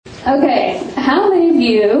Okay, how many of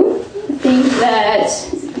you think that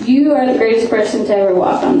you are the greatest person to ever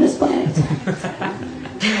walk on this planet?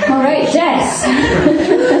 All right, Jess.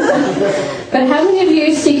 But how many of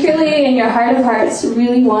you secretly in your heart of hearts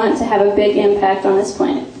really want to have a big impact on this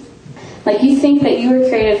planet? Like you think that you were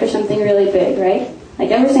created for something really big, right?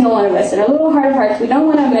 Like every single one of us in our little heart of hearts, we don't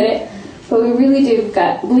want to admit it, but we really do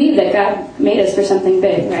believe that God made us for something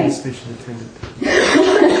big, right? Gas station attendant.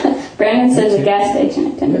 Brandon says a gas station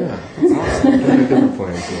attendant. Yeah, that's awesome. Very good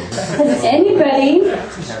point. Has anybody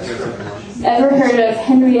ever heard of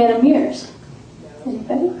Henrietta Mears?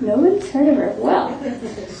 Anybody? Nobody's heard of her. Well,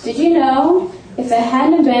 did you know if it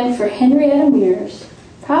hadn't been for Henrietta Mears,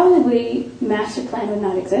 probably Master Plan would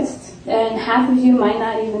not exist, and half of you might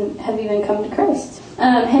not even have come to Christ.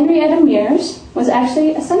 Henrietta Mears was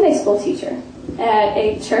actually a Sunday school teacher at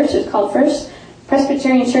a church. It's called First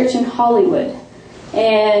Presbyterian Church in Hollywood.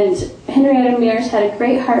 And Henrietta Mears had a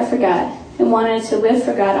great heart for God and wanted to live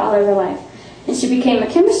for God all of her life. And she became a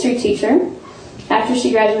chemistry teacher after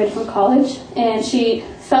she graduated from college. And she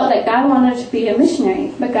felt that God wanted her to be a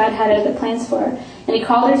missionary, but God had other plans for her. And He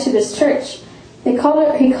called her to this church. He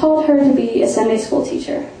called her to be a Sunday school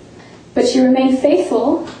teacher. But she remained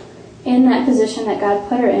faithful in that position that God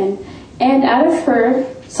put her in. And out of her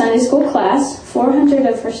Sunday school class, 400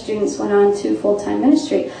 of her students went on to full-time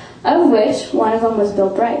ministry, of which one of them was Bill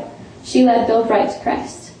Bright. She led Bill Bright to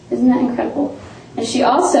Christ. Isn't that incredible? And she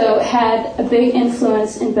also had a big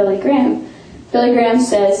influence in Billy Graham. Billy Graham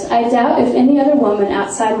says, "I doubt if any other woman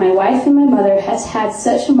outside my wife and my mother has had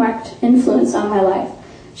such a marked influence on my life.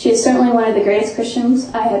 She is certainly one of the greatest Christians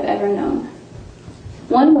I have ever known."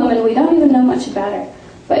 One woman, we don't even know much about her,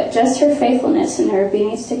 but just her faithfulness and her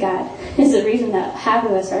obedience to God is the reason that half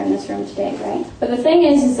of us are in this room today, right? But the thing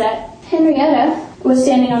is that Henrietta was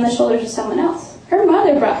standing on the shoulders of someone else. Her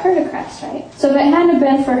mother brought her to Christ, right? So if it hadn't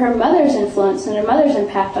been for her mother's influence and her mother's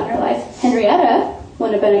impact on her life, Henrietta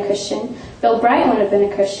wouldn't have been a Christian, Bill Bright wouldn't have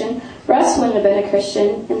been a Christian, Russ wouldn't have been a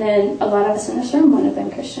Christian, and then a lot of us in this room wouldn't have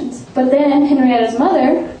been Christians. But then Henrietta's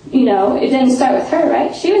mother, it didn't start with her,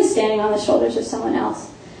 right? She was standing on the shoulders of someone else.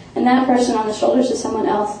 And that person on the shoulders of someone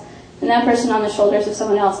else, and that person on the shoulders of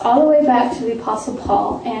someone else, all the way back to the Apostle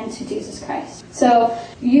Paul and to Jesus Christ. So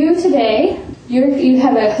you today, you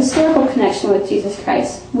have a historical connection with Jesus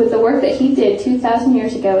Christ. With the work that He did 2,000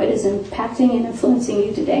 years ago, it is impacting and influencing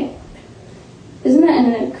you today. Isn't that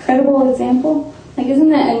an incredible example? Like, isn't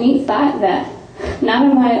that a neat thought that not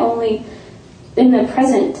am I only in the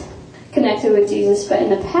present connected with Jesus, but in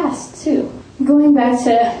the past too? Going back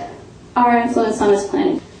to our influence on this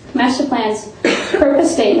planet. Master Plan's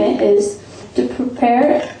purpose statement is to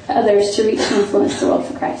prepare others to reach and influence the world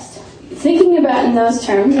for Christ. Thinking about in those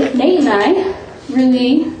terms, if Nate and I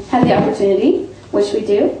really had the opportunity, which we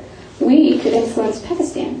do, we could influence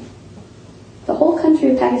Pakistan. The whole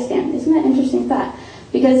country of Pakistan. Isn't that an interesting thought?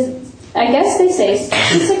 Because I guess they say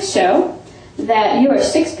statistics show that you are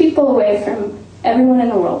 6 people away from everyone in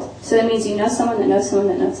the world. So that means you know someone that knows someone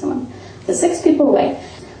that knows someone. So 6 people away.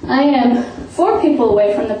 I am 4 people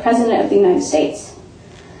away from the President of the United States.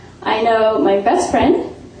 I know my best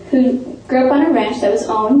friend, who grew up on a ranch that was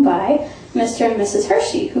owned by Mr. and Mrs.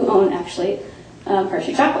 Hershey, who own actually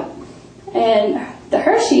Hershey Chocolate. And the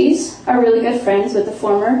Hersheys are really good friends with the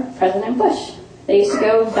former President Bush. They used to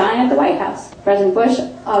go dine at the White House. President Bush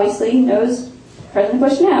obviously knows President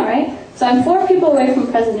Bush now, right? So I'm 4 people away from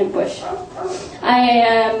President Bush.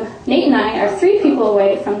 Nate and I are 3 people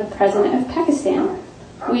away from the President of Pakistan.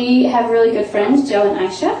 We have really good friends, Joe and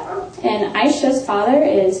Aisha. And Aisha's father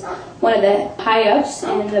is one of the high-ups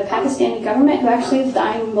in the Pakistani government who actually has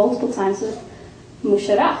dined multiple times with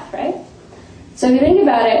Musharraf, right? So if you think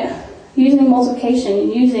about it, using multiplication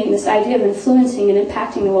and using this idea of influencing and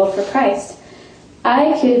impacting the world for Christ,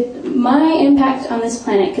 my impact on this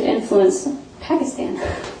planet could influence Pakistan.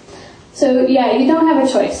 So yeah, you don't have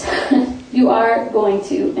a choice. You are going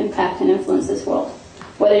to impact and influence this world.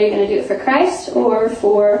 Whether you're going to do it for Christ or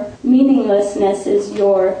for meaninglessness is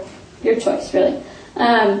your choice, really.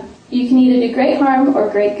 You can either do great harm or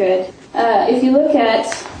great good. If you look at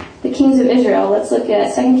the kings of Israel, let's look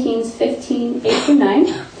at 2 Kings 15,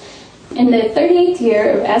 8-9. In the 38th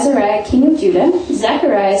year of Azariah, king of Judah,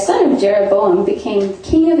 Zechariah, son of Jeroboam, became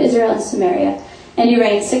king of Israel and Samaria, and he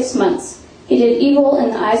reigned 6 months. He did evil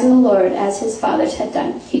in the eyes of the Lord, as his fathers had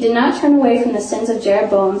done. He did not turn away from the sins of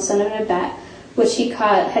Jeroboam, son of Nebat, which he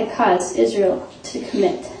had caused Israel to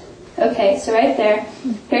commit. Okay, so right there,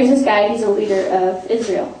 here's this guy, he's a leader of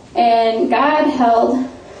Israel. And God held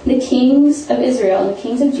the kings of Israel and the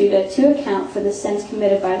kings of Judah to account for the sins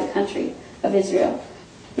committed by the country of Israel.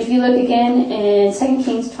 If you look again in 2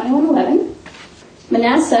 Kings 21:11,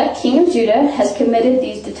 Manasseh, king of Judah, has committed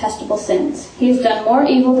these detestable sins. He has done more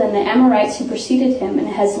evil than the Amorites who preceded him and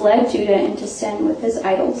has led Judah into sin with his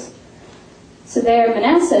idols. So there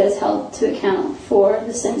Manasseh is held to account for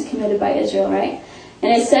the sins committed by Israel, right?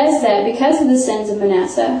 And it says that because of the sins of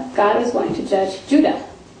Manasseh, God is going to judge Judah.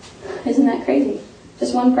 Isn't that crazy?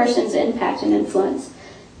 Just one person's impact and influence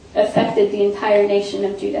affected the entire nation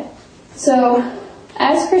of Judah. So,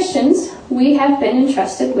 as Christians, we have been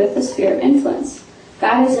entrusted with the sphere of influence.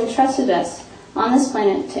 God has entrusted us on this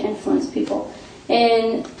planet to influence people.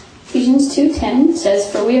 In Ephesians 2:10 says,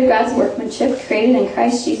 "For we are God's workmanship, created in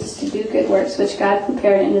Christ Jesus to do good works, which God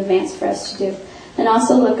prepared in advance for us to do." And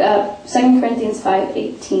also look up 2 Corinthians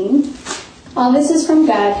 5:18. "All this is from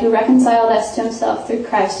God, who reconciled us to himself through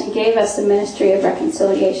Christ and gave us the ministry of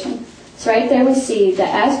reconciliation." So right there we see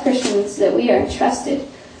that as Christians that we are entrusted,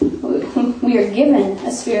 we are given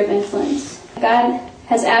a sphere of influence. God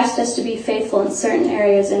has asked us to be faithful in certain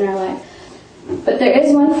areas in our life. But there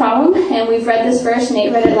is one problem, and we've read this verse.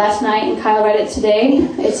 Nate read it last night, and Kyle read it today.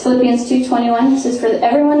 It's Philippians 2:21. It says, "For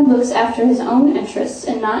everyone looks after his own interests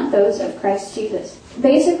and not those of Christ Jesus."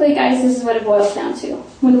 Basically, guys, this is what it boils down to.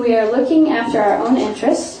 When we are looking after our own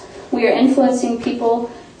interests, we are influencing people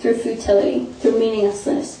through futility, through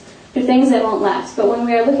meaninglessness, through things that won't last. But when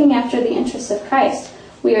we are looking after the interests of Christ,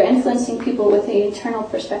 we are influencing people with an eternal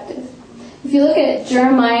perspective. If you look at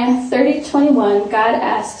Jeremiah 30:21, God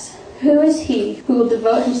asks, "Who is he who will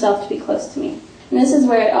devote himself to be close to me?" And this is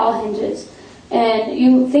where it all hinges. And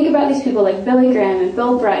you think about these people like Billy Graham and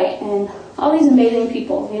Bill Bright and all these amazing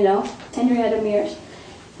people, Henrietta Mears.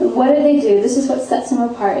 And what do they do? This is what sets them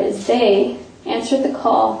apart, is they answered the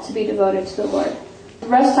call to be devoted to the Lord.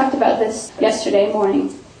 Russ talked about this yesterday morning.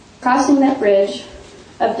 Crossing that bridge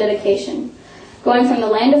of dedication. Going from the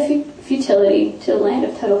land of futility to the land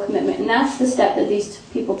of total commitment. And that's the step that these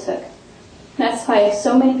people took. That's why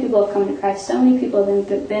so many people have come to Christ. So many people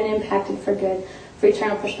have been impacted for good, for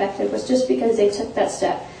eternal perspective, was just because they took that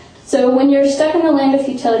step. So when you're stuck in the land of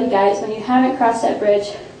futility, guys, when you haven't crossed that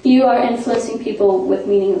bridge, you are influencing people with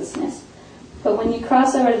meaninglessness. But when you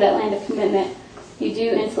cross over to that land of commitment, you do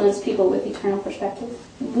influence people with eternal perspective.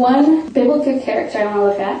 One biblical character I want to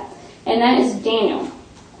look at, and that is Daniel.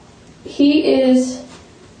 He is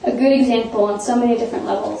a good example on so many different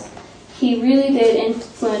levels. He really did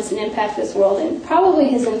influence and impact this world, and probably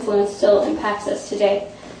his influence still impacts us today.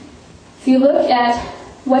 If you look at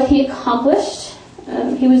what he accomplished,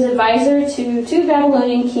 he was advisor to 2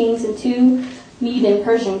 Babylonian kings and 2 Mede and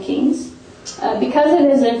Persian kings. Because of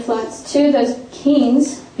his influence, 2 of those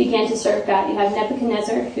kings began to serve God. You have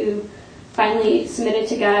Nebuchadnezzar, who finally submitted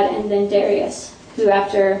to God, and then Darius, who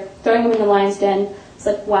after throwing him in the lion's den, was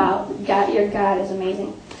like, "Wow, God, your God is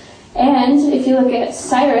amazing." And if you look at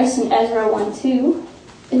Cyrus in Ezra 1:2,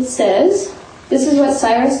 it says, "This is what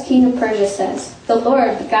Cyrus, king of Persia, says. The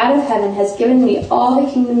Lord, the God of heaven, has given me all the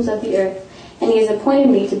kingdoms of the earth, and he has appointed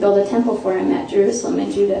me to build a temple for him at Jerusalem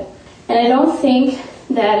and Judah." And I don't think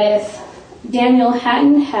that if Daniel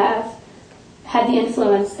hadn't had the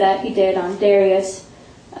influence that he did on Darius,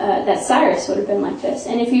 that Cyrus would have been like this.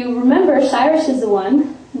 And if you remember, Cyrus is the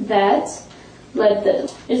one that let the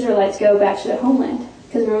Israelites go back to their homeland.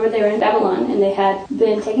 Because remember, they were in Babylon and they had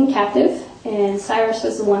been taken captive, and Cyrus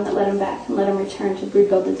was the one that led them back and let them return to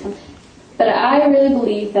rebuild the temple. But I really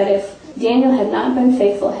believe that if Daniel had not been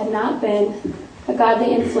faithful, had not been a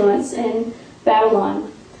godly influence in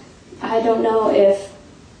Babylon, I don't know if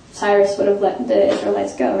Cyrus would have let the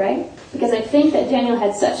Israelites go, right? Because I think that Daniel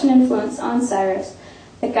had such an influence on Cyrus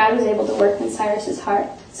that God was able to work in Cyrus's heart.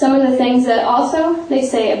 Some of the things that also they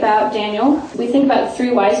say about Daniel, we think about the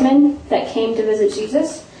 3 wise men that came to visit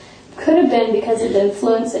Jesus, could have been because of the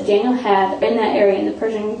influence that Daniel had in that area, in the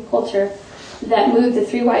Persian culture, that moved the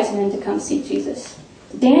 3 wise men to come see Jesus.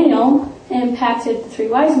 Daniel impacted the 3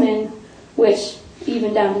 wise men, which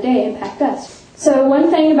even down today impact us. So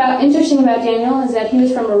one thing interesting about Daniel is that he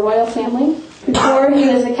was from a royal family. Before he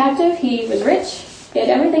was a captive, he was rich. He had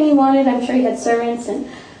everything he wanted. I'm sure he had servants, and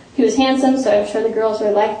he was handsome, so I'm sure the girls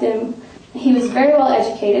really liked him. He was very well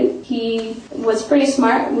educated. He was pretty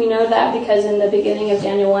smart. We know that because in the beginning of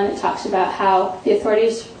Daniel 1, it talks about how the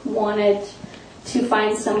authorities wanted to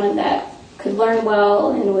find someone that could learn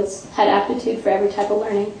well and had aptitude for every type of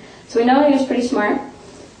learning. So we know he was pretty smart.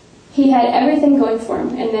 He had everything going for him,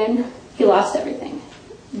 and then he lost everything.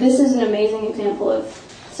 This is an amazing example of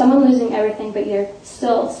someone losing everything, but you're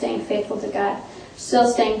still staying faithful to God, still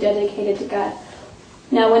staying dedicated to God.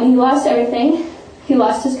 Now, when he lost everything, he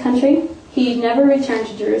lost his country. He never returned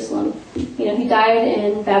to Jerusalem. He died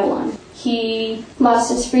in Babylon. He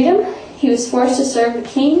lost his freedom. He was forced to serve the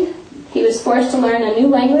king. He was forced to learn a new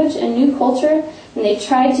language, a new culture, and they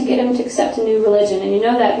tried to get him to accept a new religion. And you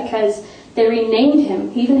know that because they renamed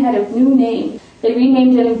him. He even had a new name. They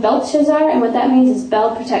renamed him Belshazzar, and what that means is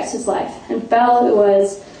Bel protects his life. And Bel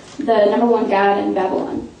was the number one god in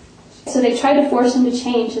Babylon. So they tried to force him to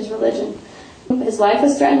change his religion. His life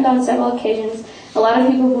was threatened on several occasions. A lot of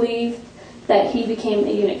people believe that he became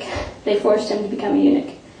a eunuch. They forced him to become a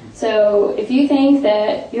eunuch. So if you think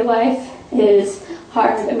that your life is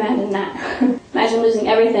hard, imagine that. Imagine losing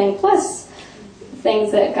everything, plus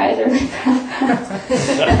things that guys are really proud about.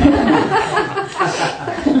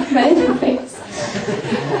 But anyways.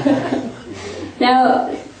 Now,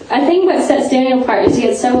 I think what sets Daniel apart is he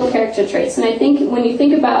had several character traits. And I think when you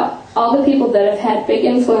think about all the people that have had big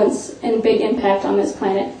influence and big impact on this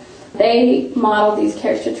planet, they model these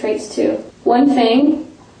character traits too. One thing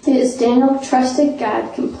is Daniel trusted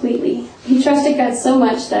God completely. He trusted God so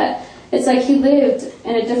much that it's like he lived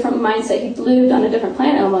in a different mindset. He lived on a different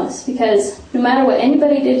planet almost, because no matter what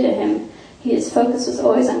anybody did to him, his focus was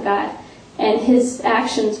always on God. And his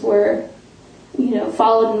actions were,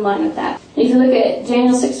 followed in line with that. And if you look at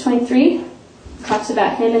Daniel 6:23, it talks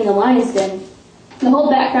about him in the lion's den. The whole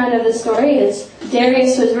background of the story is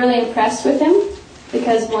Darius was really impressed with him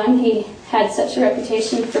because, one, he had such a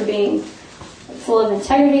reputation for being full of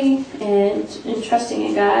integrity and trusting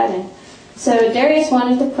in God. And so Darius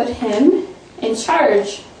wanted to put him in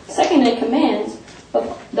charge, second in command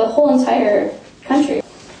of the whole entire country.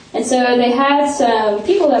 And so they had some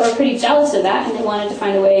people that were pretty jealous of that, and they wanted to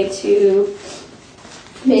find a way to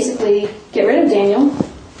basically get rid of Daniel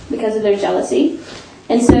because of their jealousy.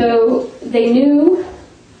 And so they knew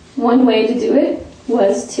one way to do it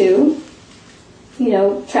was to,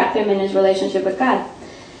 trap him in his relationship with God.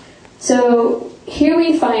 So here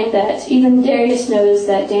we find that even Darius knows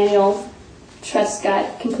that Daniel trusts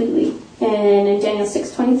God completely. And in Daniel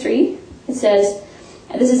 6:23, it says,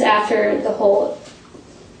 this is after the whole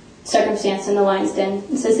circumstance in the lion's den.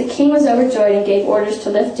 It says, the king was overjoyed and gave orders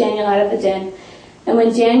to lift Daniel out of the den. And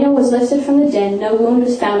when Daniel was lifted from the den, no wound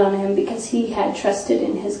was found on him because he had trusted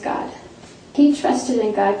in his God. He trusted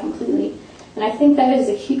in God completely. And I think that is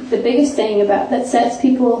the biggest thing that sets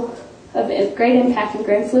people of great impact and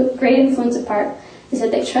great influence apart, is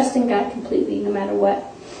that they trust in God completely no matter what.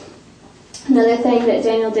 Another thing that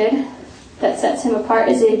Daniel did that sets him apart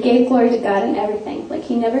is that he gave glory to God in everything. Like,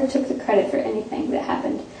 he never took the credit for anything that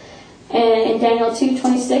happened. And in Daniel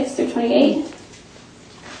 2:26-28,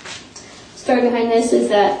 the story behind this is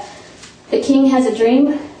that the king has a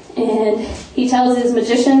dream, and he tells his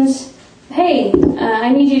magicians, hey, I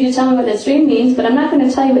need you to tell me what this dream means, but I'm not going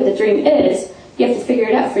to tell you what the dream is. You have to figure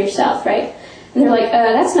it out for yourself, right? And they're like,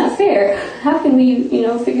 that's not fair. How can we,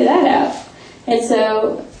 figure that out? And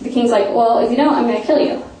so the king's like, well, if you don't, I'm going to kill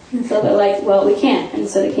you. And so they're like, well, we can't. And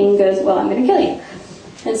so the king goes, well, I'm going to kill you.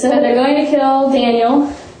 And so they're going to kill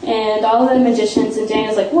Daniel and all the magicians, and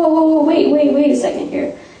Daniel's like, whoa, wait a second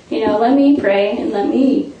here. Let me pray and let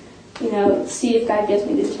me, see if God gives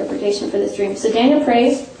me the interpretation for this dream. So Daniel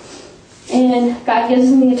prays, and God gives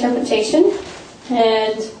him the interpretation,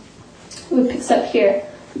 and it picks up here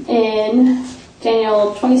in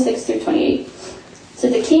Daniel 26-28. So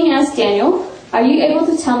the king asked Daniel, are you able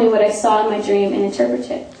to tell me what I saw in my dream and interpret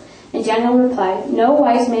it? And Daniel replied, no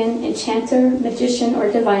wise man, enchanter, magician, or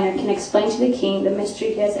diviner can explain to the king the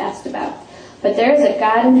mystery he has asked about. But there is a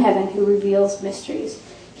God in heaven who reveals mysteries.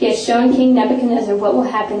 He has shown King Nebuchadnezzar what will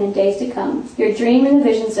happen in days to come. Your dream and the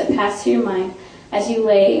visions that pass through your mind as you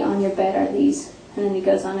lay on your bed are these. And then he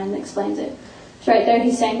goes on and explains it. So right there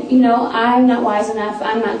he's saying, I'm not wise enough,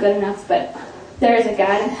 I'm not good enough, but there is a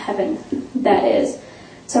God in heaven that is.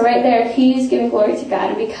 So right there, he's giving glory to God.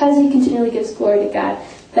 And because he continually gives glory to God,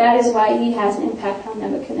 that is why he has an impact on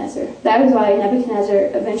Nebuchadnezzar. That is why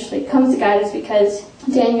Nebuchadnezzar eventually comes to God, is because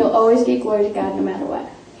Daniel always gave glory to God no matter what.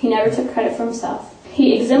 He never took credit for himself.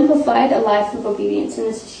 He exemplified a life of obedience, and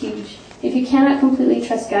this is huge. If you cannot completely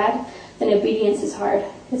trust God, then obedience is hard.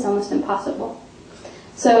 It's almost impossible.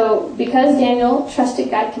 So because Daniel trusted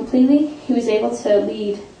God completely, he was able to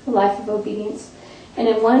lead a life of obedience. And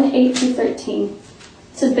in 1:8-13,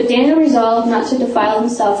 it says, but Daniel resolved not to defile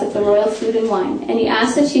himself with the royal food and wine, and he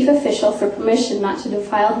asked the chief official for permission not to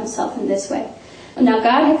defile himself in this way. Now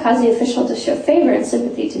God had caused the official to show favor and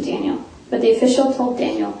sympathy to Daniel. But the official told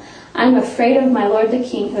Daniel, I am afraid of my lord the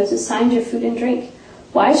king, who has assigned your food and drink.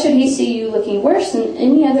 Why should he see you looking worse than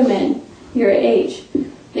any other men your age?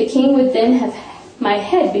 The king would then have my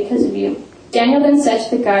head because of you. Daniel then said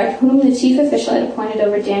to the guard, whom the chief official had appointed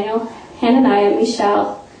over Daniel, Hananiah,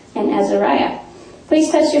 Mishael, and Azariah, please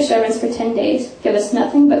test your servants for 10 days. Give us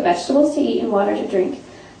nothing but vegetables to eat and water to drink.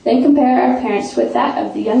 Then compare our appearance with that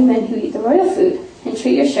of the young men who eat the royal food. and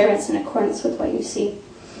treat your servants in accordance with what you see.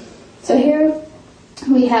 So here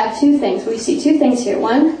we have two things. We see two things here.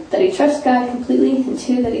 One, that he trusts God completely, and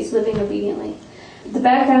two, that he's living obediently. The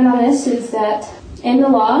background on this is that in the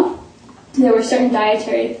law, there were certain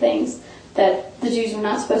dietary things that the Jews were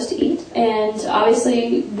not supposed to eat. And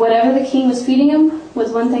obviously, whatever the king was feeding them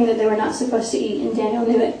was one thing that they were not supposed to eat, and Daniel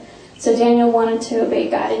knew it. So Daniel wanted to obey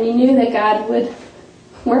God, and he knew that God would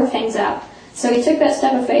work things out. So he took that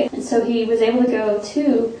step of faith, and so he was able to go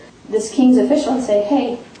to this king's official and say,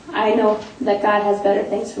 hey, I know that God has better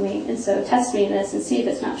things for me, and so test me in this and see if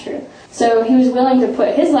it's not true. So he was willing to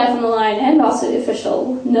put his life on the line and also the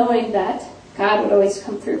official, knowing that God would always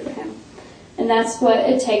come through for him. And that's what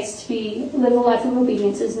it takes to live a life of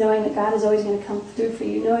obedience, is knowing that God is always going to come through for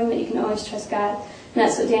you, knowing that you can always trust God. And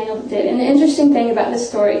that's what Daniel did. And the interesting thing about this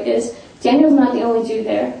story is Daniel's not the only Jew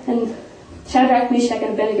there, and Shadrach, Meshach,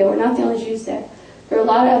 and Abednego were not the only Jews there. There were a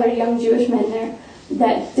lot of other young Jewish men there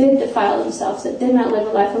that did defile themselves, that did not live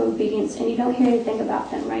a life of obedience, and you don't hear anything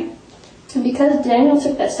about them, right? And because Daniel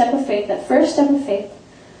took that step of faith, that first step of faith,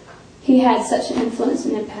 he had such an influence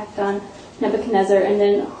and impact on Nebuchadnezzar, and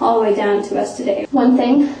then all the way down to us today. One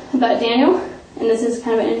thing about Daniel, and this is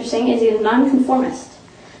kind of interesting, is he was nonconformist.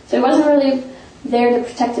 So he wasn't really there to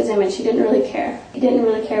protect his image. He didn't really care. He didn't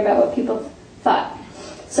really care about what people thought.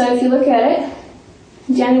 So if you look at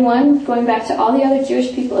it, Daniel 1, going back to all the other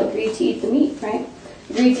Jewish people agreed to eat the meat, right?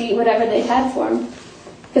 Agreed to eat whatever they had for him,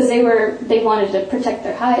 because they wanted to protect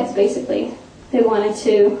their hides, basically. They wanted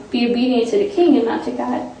to be obedient to the king and not to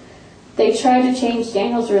God. They tried to change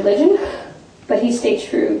Daniel's religion, but he stayed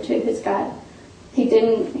true to his God. He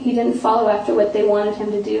didn't follow after what they wanted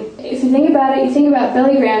him to do. If you think about it, you think about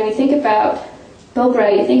Billy Graham, you think about Bill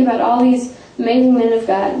Bright, you think about all these amazing men of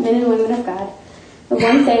God, men and women of God. The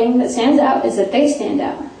one thing that stands out is that they stand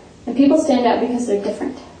out. And people stand out because they're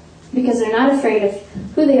different. Because they're not afraid of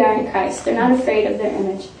who they are in Christ. They're not afraid of their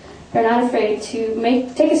image. They're not afraid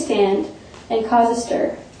to take a stand and cause a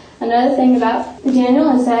stir. Another thing about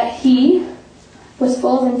Daniel is that he was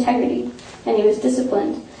full of integrity and he was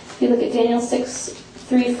disciplined. If you look at Daniel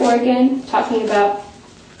 6:3-4 again, talking about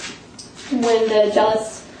when the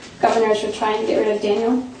jealous governors were trying to get rid of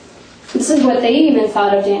Daniel. This is what they even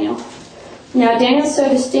thought of Daniel. Now Daniel so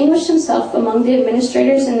distinguished himself among the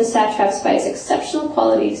administrators and the satraps by his exceptional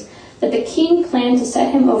qualities that the king planned to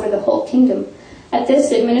set him over the whole kingdom. At this,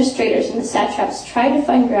 the administrators and the satraps tried to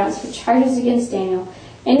find grounds for charges against Daniel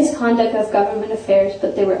and his conduct of government affairs,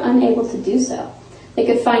 but they were unable to do so. They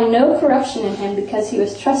could find no corruption in him because he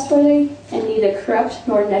was trustworthy and neither corrupt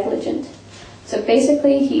nor negligent. So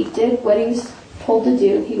basically, he did what he was told to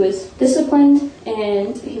do. He was disciplined,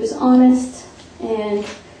 and he was honest, and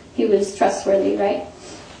he was trustworthy, right?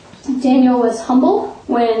 Daniel was humble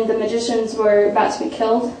when the magicians were about to be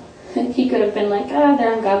killed. He could have been like,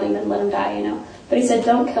 they're ungodly, then let them die, you know. But he said,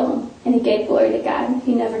 don't kill them. And he gave glory to God.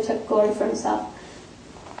 He never took glory for himself.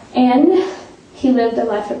 And he lived a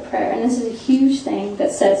life of prayer. And this is a huge thing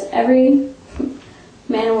that sets every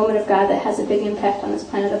man and woman of God that has a big impact on this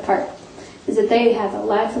planet apart, is that they have a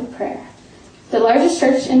life of prayer. The largest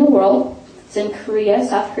church in the world is in Korea,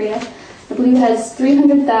 South Korea. I believe it has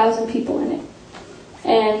 300,000 people in it.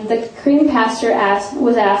 And the Korean pastor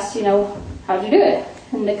was asked, how'd you do it?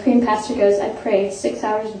 And the Korean pastor goes, I pray 6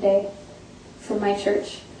 hours a day for my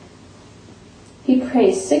church. He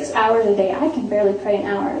prays 6 hours a day. I can barely pray an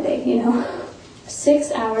hour a day,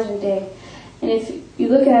 6 hours a day. And if you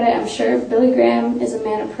look at it, I'm sure Billy Graham is a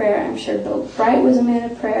man of prayer. I'm sure Bill Bright was a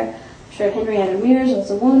man of prayer. I'm sure Henrietta Mears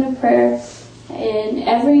was a woman of prayer. And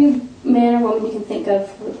every man or woman you can think of,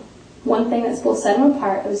 one thing that's both set them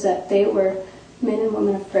apart was that they were men and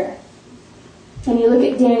women of prayer. And you look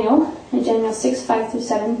at Daniel, in Daniel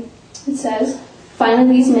 6:5-7, it says,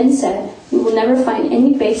 Finally these men said, we will never find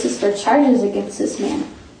any basis for charges against this man,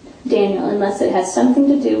 Daniel, unless it has something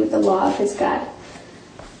to do with the law of his God.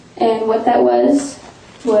 And what that was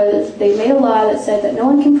they made a law that said that no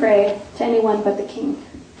one can pray to anyone but the king,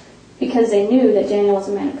 because they knew that Daniel was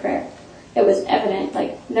a man of prayer. It was evident,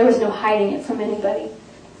 there was no hiding it from anybody.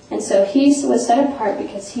 And so he was set apart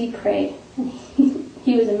because he prayed, and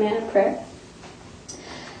he was a man of prayer.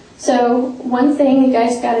 So one thing you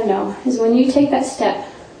guys got to know is when you take that step,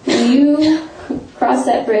 when you cross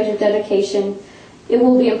that bridge of dedication, it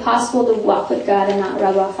will be impossible to walk with God and not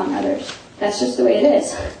rub off on others. That's just the way it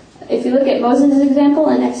is. If you look at Moses' example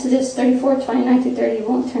in Exodus 34:29-30, you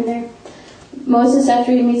won't turn there. Moses,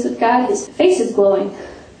 after he meets with God, his face is glowing.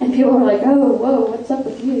 And people are like, oh, whoa, what's up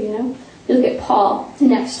with you, You look at Paul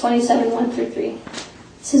in Acts 27:1-3.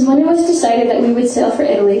 It says, when it was decided that we would sail for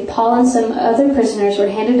Italy, Paul and some other prisoners were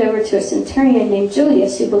handed over to a centurion named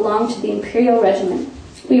Julius, who belonged to the imperial regiment.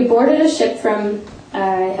 We boarded a ship from,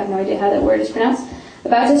 I have no idea how that word is pronounced,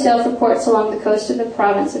 about to sail for ports along the coast of the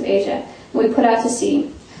province of Asia. We put out to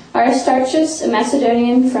sea. Aristarchus, a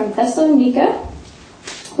Macedonian from Thessalonica,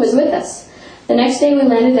 was with us. The next day we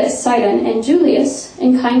landed at Sidon, and Julius,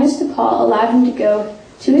 in kindness to Paul, allowed him to go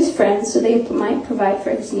to his friends so they might provide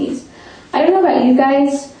for his needs. I don't know about you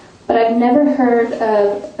guys, but I've never heard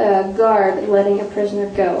of a guard letting a prisoner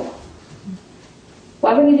go.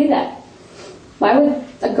 Why would he do that? Why would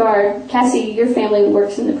a guard, Cassie, your family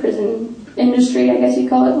works in the prison industry, I guess you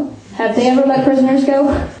call it. Have they ever let prisoners go?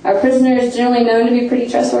 Are prisoners generally known to be pretty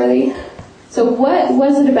trustworthy? So what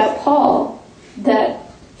was it about Paul that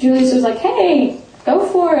Julius was like, hey, go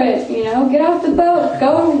for it, get off the boat,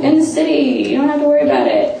 go in the city, you don't have to worry about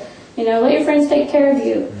it, let your friends take care of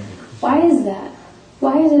you. Why is that?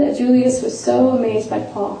 Why is it that Julius was so amazed by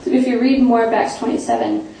Paul? If you read more of Acts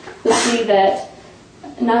 27, you'll see that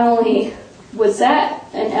not only was that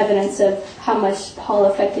an evidence of how much Paul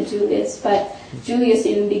affected Julius, but Julius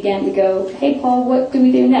even began to go, hey, Paul, what do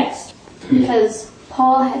we do next? Because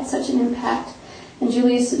Paul had such an impact, and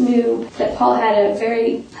Julius knew that Paul had a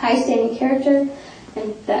very high-standing character,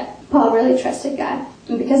 and that Paul really trusted God.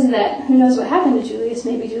 And because of that, who knows what happened to Julius?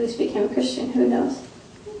 Maybe Julius became a Christian. Who knows?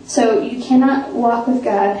 So you cannot walk with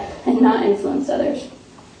God and not influence others.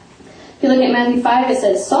 If you look at Matthew 5, it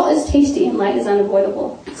says, salt is tasty and light is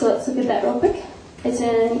unavoidable. So let's look at that real quick. It's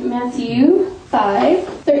in Matthew 5,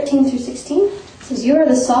 13 through 16. It says, you are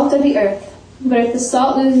the salt of the earth. But if the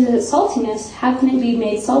salt loses its saltiness, how can it be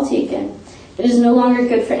made salty again? It is no longer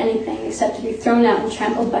good for anything except to be thrown out and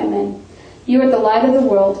trampled by men. You are the light of the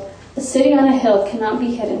world. A city on a hill cannot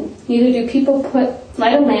be hidden. Neither do people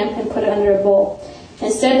light a lamp and put it under a bowl.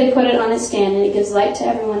 Instead, they put it on its stand, and it gives light to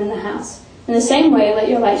everyone in the house. In the same way, let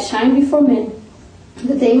your light shine before men,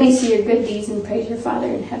 that they may see your good deeds and praise your Father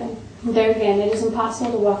in heaven. And there again, it is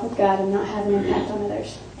impossible to walk with God and not have an impact on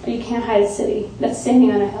others. You can't hide a city that's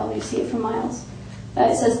standing on a hill. You see it for miles.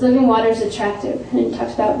 It says living water is attractive, and it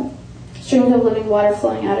talks about streams of living water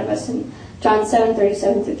flowing out of us in John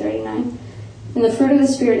 7:37 through 39. And the fruit of the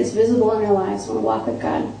Spirit is visible in our lives when we walk with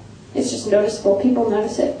God. It's just noticeable. People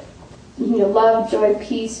notice it. Love, joy,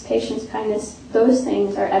 peace, patience, kindness, those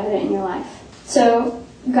things are evident in your life. So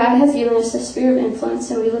God has given us a spirit of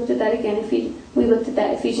influence, and we looked at that again. We looked at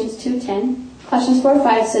that Ephesians 2:10. Colossians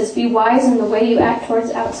 4:5 says, be wise in the way you act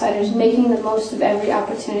towards outsiders, making the most of every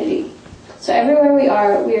opportunity. So everywhere we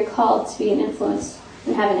are called to be an influence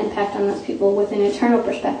and have an impact on those people with an eternal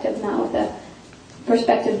perspective, not with a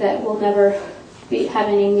perspective that will never have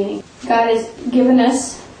any meaning. God has given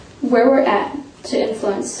us where we're at to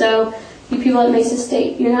influence. So you people at Mesa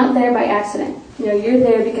State, you're not there by accident. You're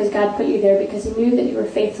there because God put you there because He knew that you were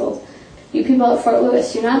faithful. You people at Fort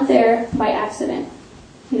Lewis, you're not there by accident.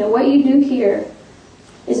 What you do here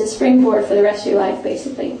is a springboard for the rest of your life,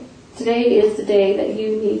 basically. Today is the day that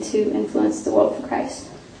you need to influence the world for Christ.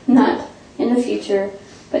 Not in the future,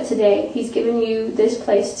 but today. He's given you this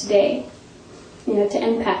place today, to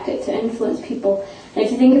impact it, to influence people. And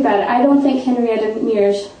if you think about it, I don't think Henrietta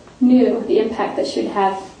Mears knew the impact that she would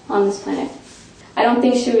have on this planet. I don't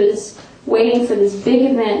think she was waiting for this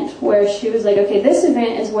big event where she was like, okay, this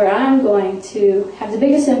event is where I'm going to have the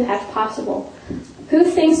biggest impact possible. Who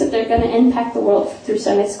thinks that they're going to impact the world through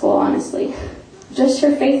Sunday school, honestly? Just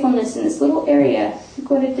her faithfulness in this little area,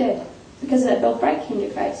 look what it did. Because of that, Bill Bright came to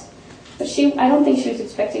Christ. But I don't think she was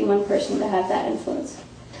expecting one person to have that influence.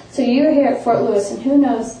 So you're here at Fort Lewis, and who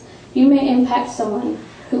knows, you may impact someone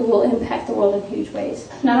who will impact the world in huge ways.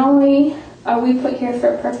 Not only are we put here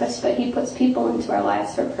for a purpose, but He puts people into our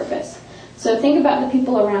lives for a purpose. So think about the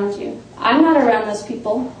people around you. I'm not around those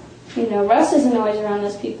people. Russ isn't always around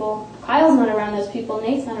those people. Kyle's not around those people.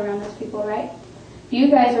 Nate's not around those people, right? You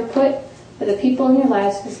guys are put with the people in your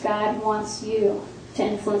lives because God wants you to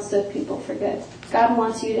influence those people for good. God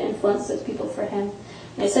wants you to influence those people for Him.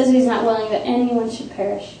 And it says He's not willing that anyone should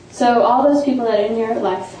perish. So all those people that are in your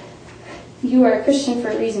life, you are a Christian for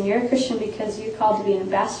a reason. You're a Christian because you're called to be an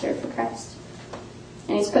ambassador for Christ.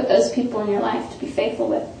 And He's put those people in your life to be faithful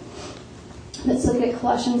with. Let's look at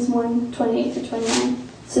Colossians 1:28-29.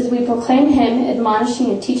 It says, we proclaim Him,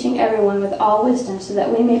 admonishing and teaching everyone with all wisdom, so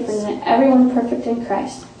that we may present everyone perfect in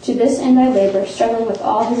Christ. To this end I labor, struggling with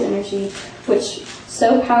all His energy, which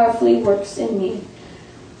so powerfully works in me.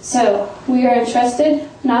 So we are entrusted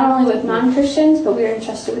not only with non-Christians, but we are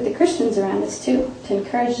entrusted with the Christians around us too, to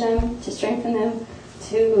encourage them, to strengthen them,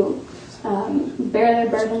 to bear their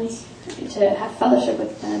burdens, to have fellowship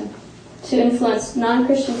with them, to influence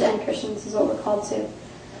non-Christians and Christians is what we're called to.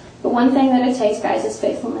 But one thing that it takes, guys, is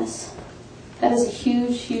faithfulness. That is a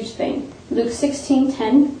huge, huge thing. Luke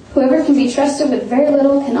 16:10, whoever can be trusted with very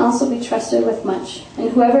little can also be trusted with much.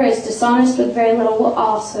 And whoever is dishonest with very little will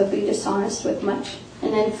also be dishonest with much.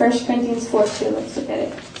 And then 1 Corinthians 4:2, let's look at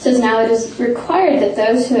it. It says, now it is required that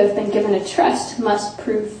those who have been given a trust must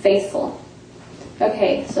prove faithful.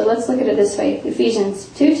 Okay, so let's look at it this way. Ephesians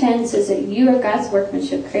 2:10 says that you are God's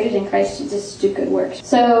workmanship, created in Christ Jesus to do good works.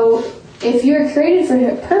 So if you are created for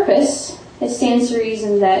a purpose, it stands to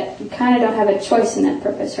reason that you kind of don't have a choice in that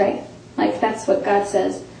purpose, right? Like, that's what God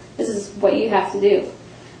says. This is what you have to do.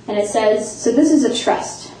 And it says, so this is a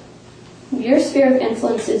trust. Your sphere of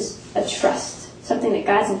influence is a trust, something that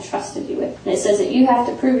God's entrusted you with. And it says that you have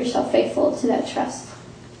to prove yourself faithful to that trust.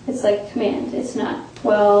 It's like a command. It's not,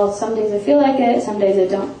 well, some days I feel like it, some days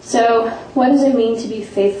I don't. So what does it mean to be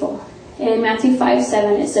faithful? In Matthew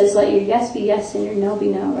 5:7, it says, let your yes be yes and your no be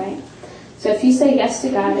no, right? So if you say yes to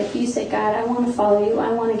God, if you say, God, I want to follow you,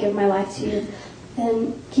 I want to give my life to you,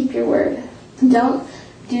 then keep your word. Don't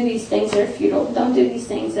do these things that are futile. Don't do these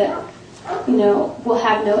things that, will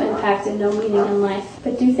have no impact and no meaning in life.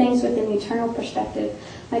 But do things with an eternal perspective.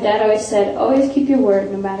 My dad always said, always keep your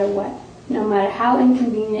word no matter what. No matter how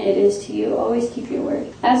inconvenient it is to you, always keep your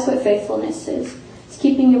word. That's what faithfulness is. It's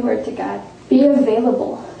keeping your word to God. Be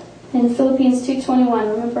available. In Philippians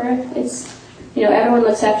 2:21, remember, it's, everyone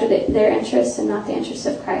looks after their interests and not the interests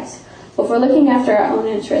of Christ. Well, if we're looking after our own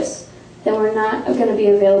interests, then we're not going to be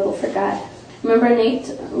available for God. Remember Nate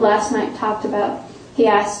last night talked about, he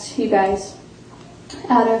asked you guys,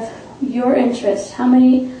 out of your interest, how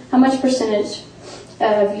much percentage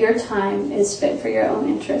of your time is spent for your own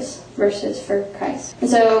interests versus for Christ? And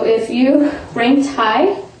so if you ranked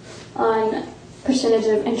high on percentage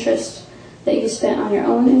of interest that you spent on your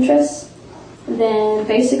own interests, then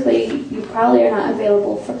basically you probably are not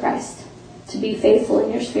available for Christ to be faithful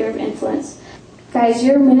in your sphere of influence. Guys,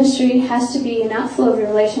 your ministry has to be an outflow of your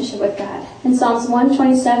relationship with God. In Psalms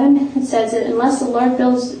 127, it says that unless the Lord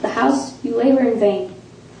builds the house, you labor in vain.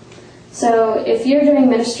 So if you're doing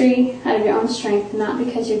ministry out of your own strength, not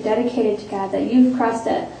because you're dedicated to God, that you've crossed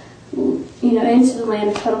that, into the land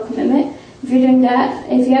of total commitment, if you're doing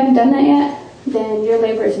that, if you haven't done that yet, then your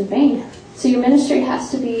labor is in vain. So your ministry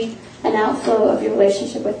has to be an outflow of your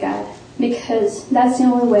relationship with God, because that's the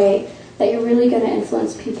only way that you're really going to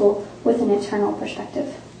influence people with an eternal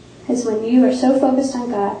perspective, is when you are so focused on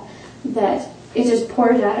God that it just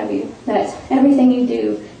pours out of you, that everything you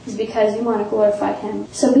do is because you want to glorify Him.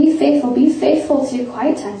 So be faithful to your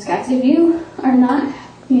quiet times, guys. If you are not,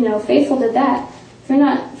 faithful to that, if you're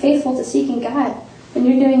not faithful to seeking God, then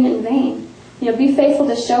you're doing it in vain. Be faithful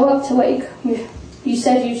to show up to what you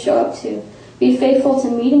said you show up to. Be faithful to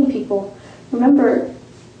meeting people. Remember,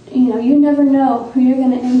 you never know who you're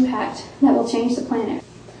going to impact that will change the planet.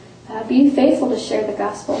 Be faithful to share the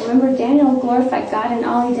gospel. Remember, Daniel glorified God in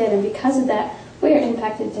all he did, and because of that, we are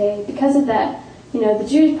impacted today. Because of that, the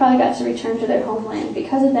Jews probably got to return to their homeland.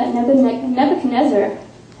 Because of that, Nebuchadnezzar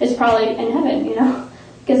is probably in heaven,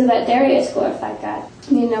 Because of that, Darius glorified God.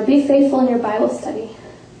 Be faithful in your Bible study.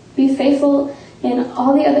 Be faithful in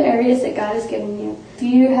all the other areas that God has given you. If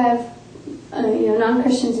you have,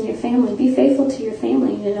 non-Christians in your family, be faithful to your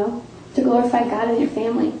family, to glorify God in your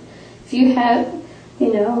family. If you have,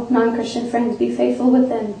 non-Christian friends, be faithful with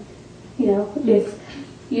them. If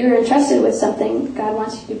you're entrusted with something, God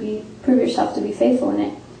wants you to prove yourself to be faithful in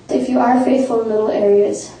it. If you are faithful in little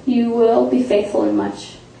areas, you will be faithful in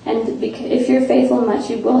much. And if you're faithful in much,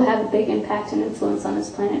 you will have a big impact and influence on this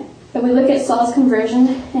planet. If we look at Saul's conversion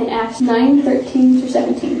in Acts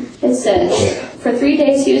 9:13-17, it says, for 3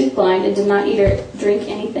 days he was blind and did not eat or drink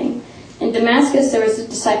anything. In Damascus there was a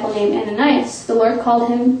disciple named Ananias. The Lord called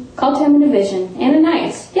to him in a vision.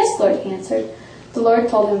 Ananias. Yes, Lord, he answered. The Lord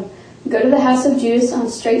told him, go to the house of Judas on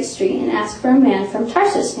Straight Street and ask for a man from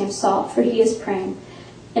Tarsus named Saul, for he is praying.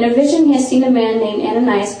 In a vision he has seen a man named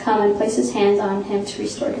Ananias come and place his hands on him to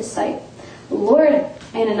restore his sight. Lord,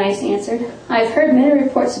 Ananias answered, I have heard many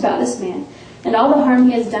reports about this man, and all the harm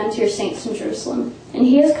he has done to your saints in Jerusalem. And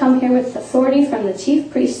he has come here with authority from the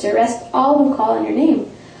chief priest to arrest all who call on your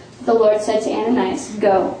name. The Lord said to Ananias,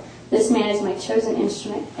 go, this man is my chosen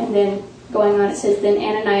instrument. And then, going on, it says, then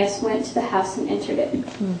Ananias went to the house and entered it.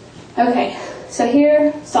 Okay, so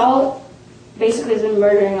here, Saul basically has been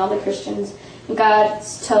murdering all the Christians. And God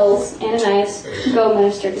tells Ananias, go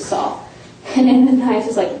minister to Saul. And Ananias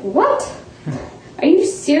is like, what? Are you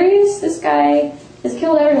serious? This guy has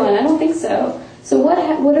killed everyone. I don't think so. So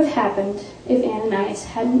what would have happened if Ananias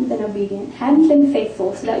hadn't been obedient, hadn't been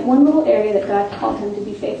faithful to that one little area that God called him to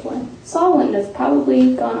be faithful in? Saul wouldn't have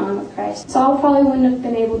probably gone on with Christ. Saul probably wouldn't have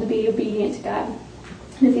been able to be obedient to God.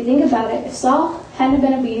 And if you think about it, if Saul hadn't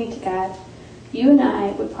been obedient to God, you and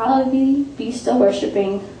I would probably be still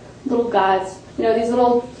worshiping little gods, these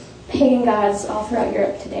little pagan gods all throughout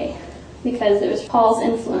Europe today, because it was Paul's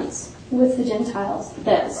influence with the Gentiles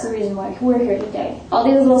that's the reason why we're here today. All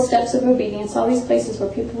these little steps of obedience, all these places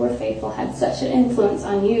where people were faithful had such an influence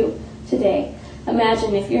on you today.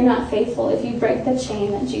 Imagine if you're not faithful, if you break the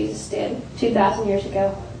chain that Jesus did 2,000 years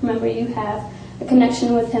ago. Remember, you have a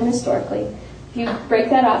connection with him historically. If you break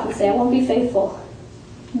that off and say, I won't be faithful,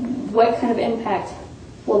 what kind of impact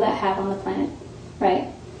will that have on the planet, right?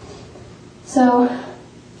 So,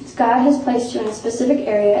 God has placed you in a specific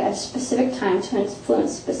area at a specific time to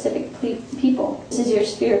influence specific people. This is your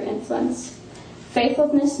sphere of influence.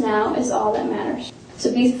 Faithfulness now is all that matters.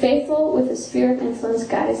 So be faithful with the sphere of influence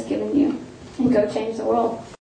God has given you, and go change the world.